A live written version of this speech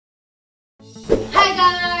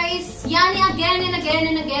Yan again and again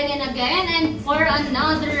and again and again and for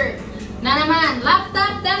another na naman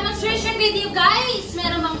laptop demonstration video guys.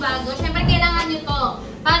 Meron bang bago? Siyempre kailangan nyo to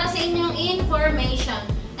para sa inyong information.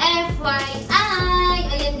 FYI!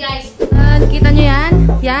 Ayan guys. Kita nyo yan?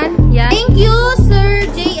 Yan? Thank you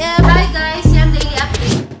Sir JF. Hi guys, yan daily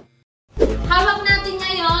update. Hawak natin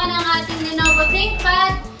ngayon ang ating Lenovo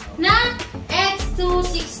Thinkpad na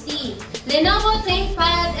X260. Lenovo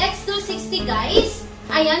Thinkpad X260 guys.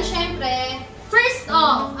 Ayan, syempre. First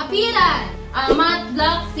off, appearance. Matte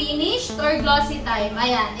black finished or glossy type.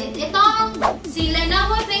 Ayan. Itong si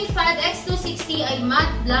Lenovo Thinkpad X260 ay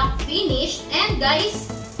matte black finished. And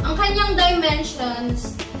guys, ang kanyang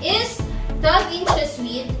dimensions is 12 inches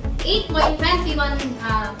width, 8.21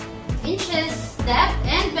 inches depth,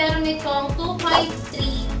 and meron itong 2.3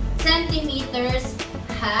 centimeters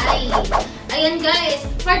high. Ayan guys,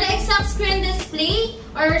 for the exact screen display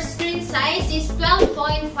or screen size is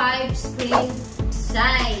 12.5 screen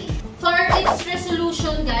size. For its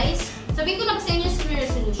resolution guys, sabihin ko na sa inyo screen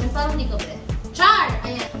resolution, parang hindi ko ba? Char!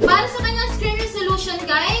 Ayan. Para sa kanyang screen resolution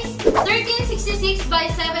guys, 1366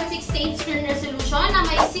 by 768 screen resolution na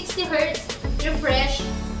may 60Hz refresh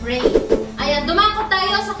rate. Ayan, dumako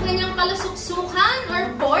tayo sa kanyang kalusuksukan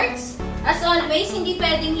or ports. As always, hindi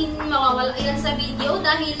pwedeng mawawala yan sa video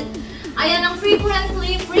dahil ayan ang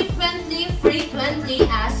frequently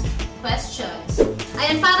asked questions.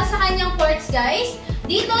 Ayan, para sa kanyang ports guys,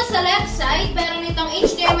 dito sa left side, meron itong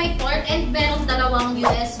HDMI port and meron dalawang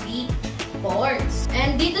USB ports.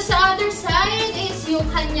 And dito sa other side is yung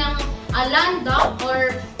kanyang LAN dock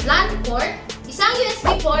or LAN port, isang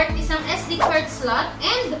USB port, isang SD card slot,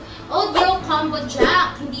 and audio combo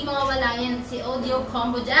jack. Hindi mawawala yan si audio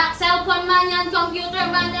combo jack. Cellphone man yan,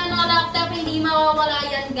 computer man yan, laptop, hindi mawawala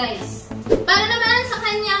yan guys. Para naman sa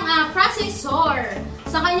kanyang processor,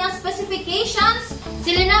 sa kanyang specifications,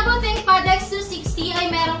 si Lenovo Thinkpad X260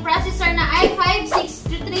 ay merong processor na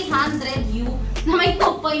i5-6th 300U na may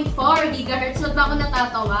 2.4 GHz. Huwag ba ako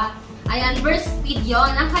natatawa? Ayan, burst speed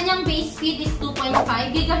yon. Ang kanyang base speed is 2.5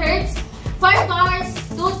 GHz, 4 cores,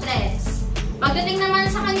 2 threads. Pagdating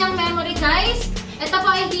naman sa kanyang memory guys, ito po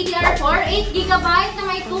ay DDR4, 8GB na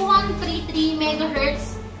may 2133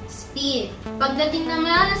 MHz speed. Pagdating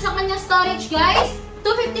naman sa kanyang storage guys,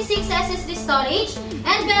 256 SSD storage,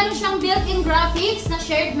 and meron siyang built-in graphics na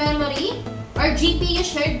shared memory or GPU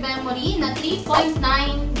shared memory na 3.9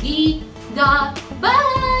 GB.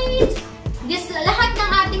 Lahat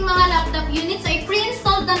ng ating mga laptop units ay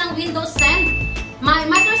pre-installed na ng Windows 10,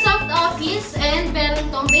 Microsoft Office, and meron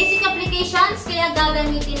tong basic applications, kaya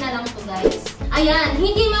gagamitin na lang to guys. Ayan,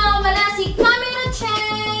 hindi mawawala si camera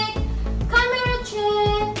check! Camera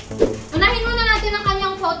check! Unahin muna natin ang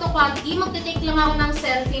kanyang photo quality. Magte-take lang ako ng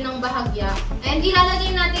selfie ng bahagya. And ilalagay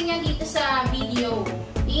natin yan dito sa video.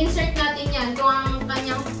 I-insert natin yan kung ang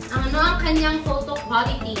kanyang photo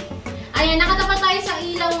quality. Ayan, nakatapat tayo sa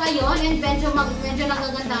ilaw ngayon and medyo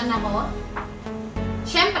nagagandaan ako.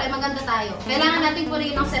 Siyempre, maganda tayo. Kailangan natin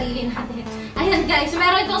purihin ang sarili natin. Ayan guys,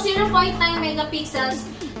 meron itong 0.9 megapixels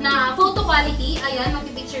na photo quality. Ayan,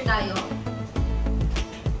 magpipicture tayo.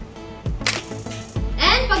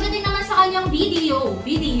 And pagdating naman sa kanyang video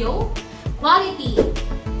quality.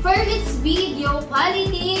 For its video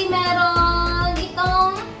quality, meron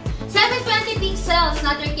itong 720 pixels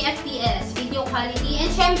na 30 FPS video quality.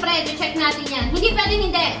 And syempre, i-check natin yan. Hindi pwedeng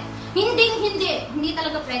hindi. Hindi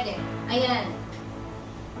talaga pwede. Ayan.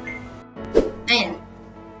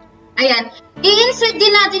 I-insert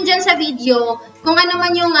din natin dyan sa video kung ano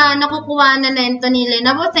man yung nakukuha na lento ni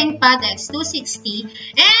Lenovo Thinkpad X260.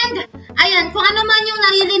 And, ayan, kung ano man yung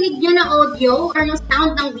naririnig nyo na audio or yung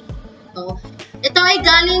sound ng video. Ito ay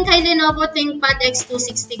galing kay Lenovo Thinkpad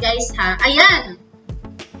X260 guys ha. Ayan.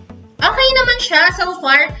 Okay naman siya so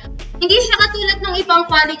far. Hindi siya katulad ng ibang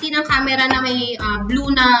quality ng camera na may blue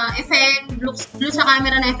na effect, blue sa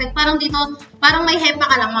camera na effect. Parang dito, parang may hepa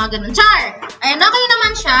ka lang, mga ganun. Char! Ayan, okay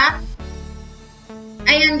naman siya.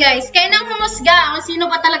 Ayan guys, kaya nang humusga kung sino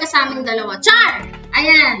ba talaga sa aming dalawa. Char!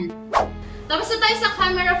 Ayan. Tapos na tayo sa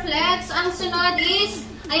camera flex. Ang sunod is,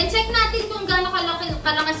 ayan, check natin kung gaano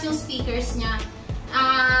kalakas yung speakers niya.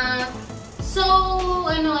 So,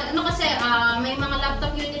 kasi, may mga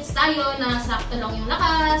laptop units tayo na sakto lang yung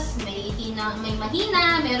lakas, may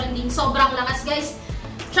mahina, meron din sobrang lakas guys.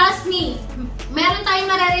 Trust me, meron tayong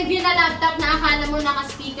mare-review na laptop na akala mo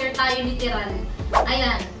naka-speaker tayo literal.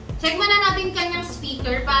 Ayan, check muna natin kanyang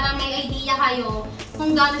speaker para may idea kayo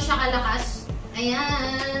kung gaano siya kalakas.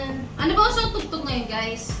 Ayan. Ano ba usang tugtog ngayon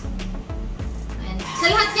guys? Ayan. Sa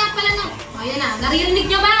lahat niya pala ng... Ayan na, naririnig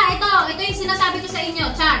nyo ba? Ito yung sinasabi ko sa inyo,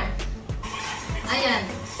 Char. Ayan.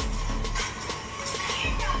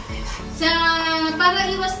 Para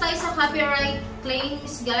iwas tayo sa copyright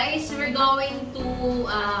claims, guys, we're going to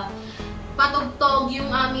patugtog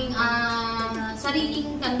yung aming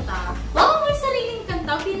sariling kanta. Wow, may sariling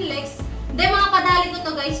kanta, Finlex. Hindi, mga padali ko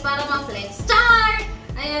to, guys, para ma-flex. Char!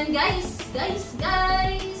 Ayan, guys.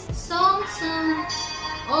 Song.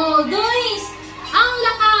 Oh, guys! Ang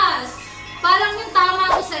lakas! Parang yung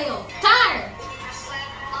tama ko sa'yo. Char!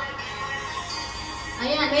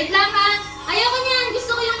 Ayan, wait lang ha. Ayoko niyan.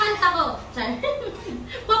 Gusto ko yung kanta ko. Char.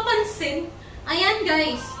 Papansin. Ayan,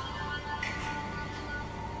 guys.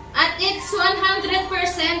 At it's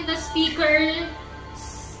 100% the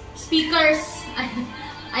speakers.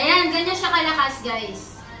 Ayan, ganyan siya kalakas,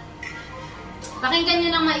 guys. Pakinggan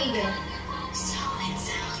nyo ng maigi.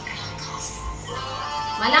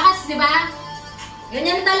 Malakas, di ba?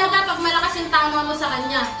 Ganyan talaga pag malakas yung tama mo sa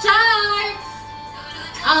kanya. Char!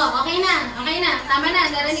 Oh, okay na. Tama na.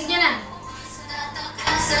 Narinig nyo na.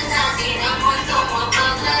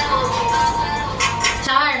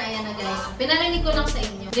 Char! Ayan na, guys. Pinarinig ko lang sa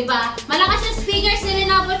inyo. Diba? Malakas yung speakers ni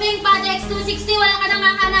Lenovo Thinkpad X260. Wala ka nang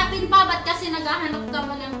hahanapin pa. Ba't kasi naghahanap ka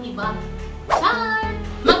mo ng iba? Char!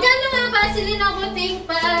 Magkano nga ba si Lenovo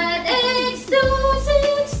Thinkpad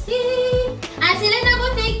X260? Si Lenovo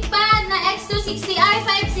Thinkpad na X260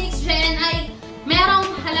 i5-6th Gen ay merong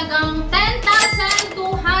halagang 10,200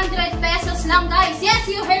 pesos lang, guys. Yes,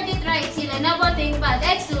 you heard it right. Si Lenovo Thinkpad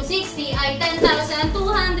X260 ay 10,200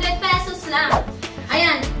 pesos lang.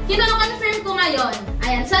 Ayan, kino-confirm ko ngayon.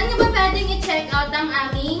 Ayan, saan nyo ba pwedeng i-check out ang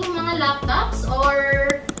aming mga laptops? Or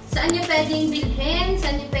saan nyo pwedeng bilhin?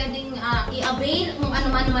 Saan nyo pwedeng i-avail? Kung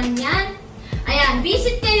ano-man yan. Ayan,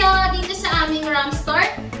 visit kayo dito sa aming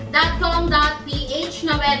ramstore.com.ph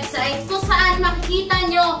na website kung saan makikita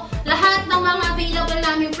nyo lahat ng mga available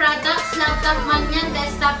namin products, laptop man yan,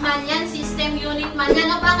 desktop man yan, system unit man yan,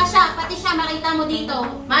 o baka siya, pati siya makita mo dito.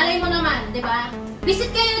 Malay mo naman, di ba?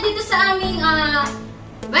 Visit kayo dito sa aming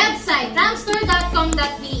website,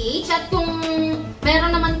 ramstore.com.ph, at kung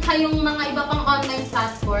meron naman kayong mga iba pang online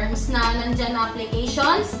platforms na nandyan na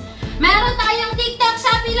applications, meron tayong TikTok,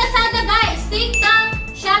 Shopee, Lazada, guys! TikTok,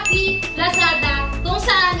 Shopee, Lazada, kung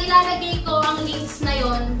saan ilalagay ko ang links na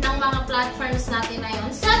yon ng mga platforms natin na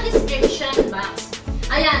yon sa description box.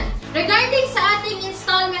 Ayan. Regarding sa ating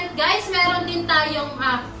installment, guys, meron din tayong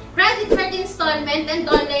credit card installment and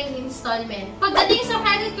online installment. Pagdating sa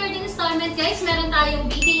credit card installment, guys, meron tayong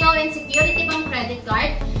BPO and security pang credit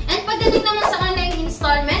card. And pagdating naman sa online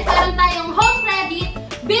installment, meron tayong home credit,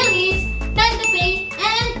 Billies, Time to Pay,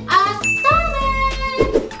 and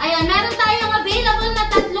Installment! Ayan, meron tayong available na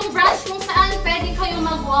 3 branch kung saan pwede kayong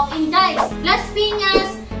mag-walk-in, guys. Las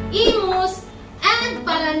Piñas, Imus, and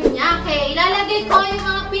Paranaque. Ilalagay ko yung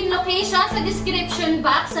mga pin location sa description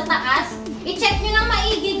box sa taas. I-check nyo ng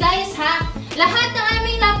maigi, guys, ha? Lahat ng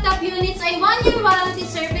aming laptop units ay 1-year warranty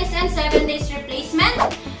service and 7 days replacement.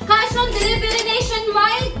 Cash on delivery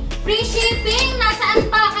nationwide. Free shipping. Nasaan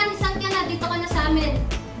pa? Saan ka na? Dito ka na sa amin.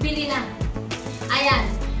 Bili na. Ayan.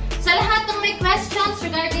 Sa lahat ng may questions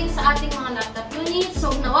regarding sa ating mga laptop units, so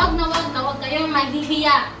nawag kayong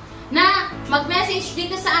maghihiya na mag-message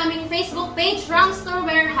dito sa aming Facebook page, Ramstore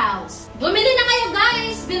Warehouse. Bumili na kayo,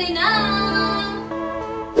 guys! Bili na!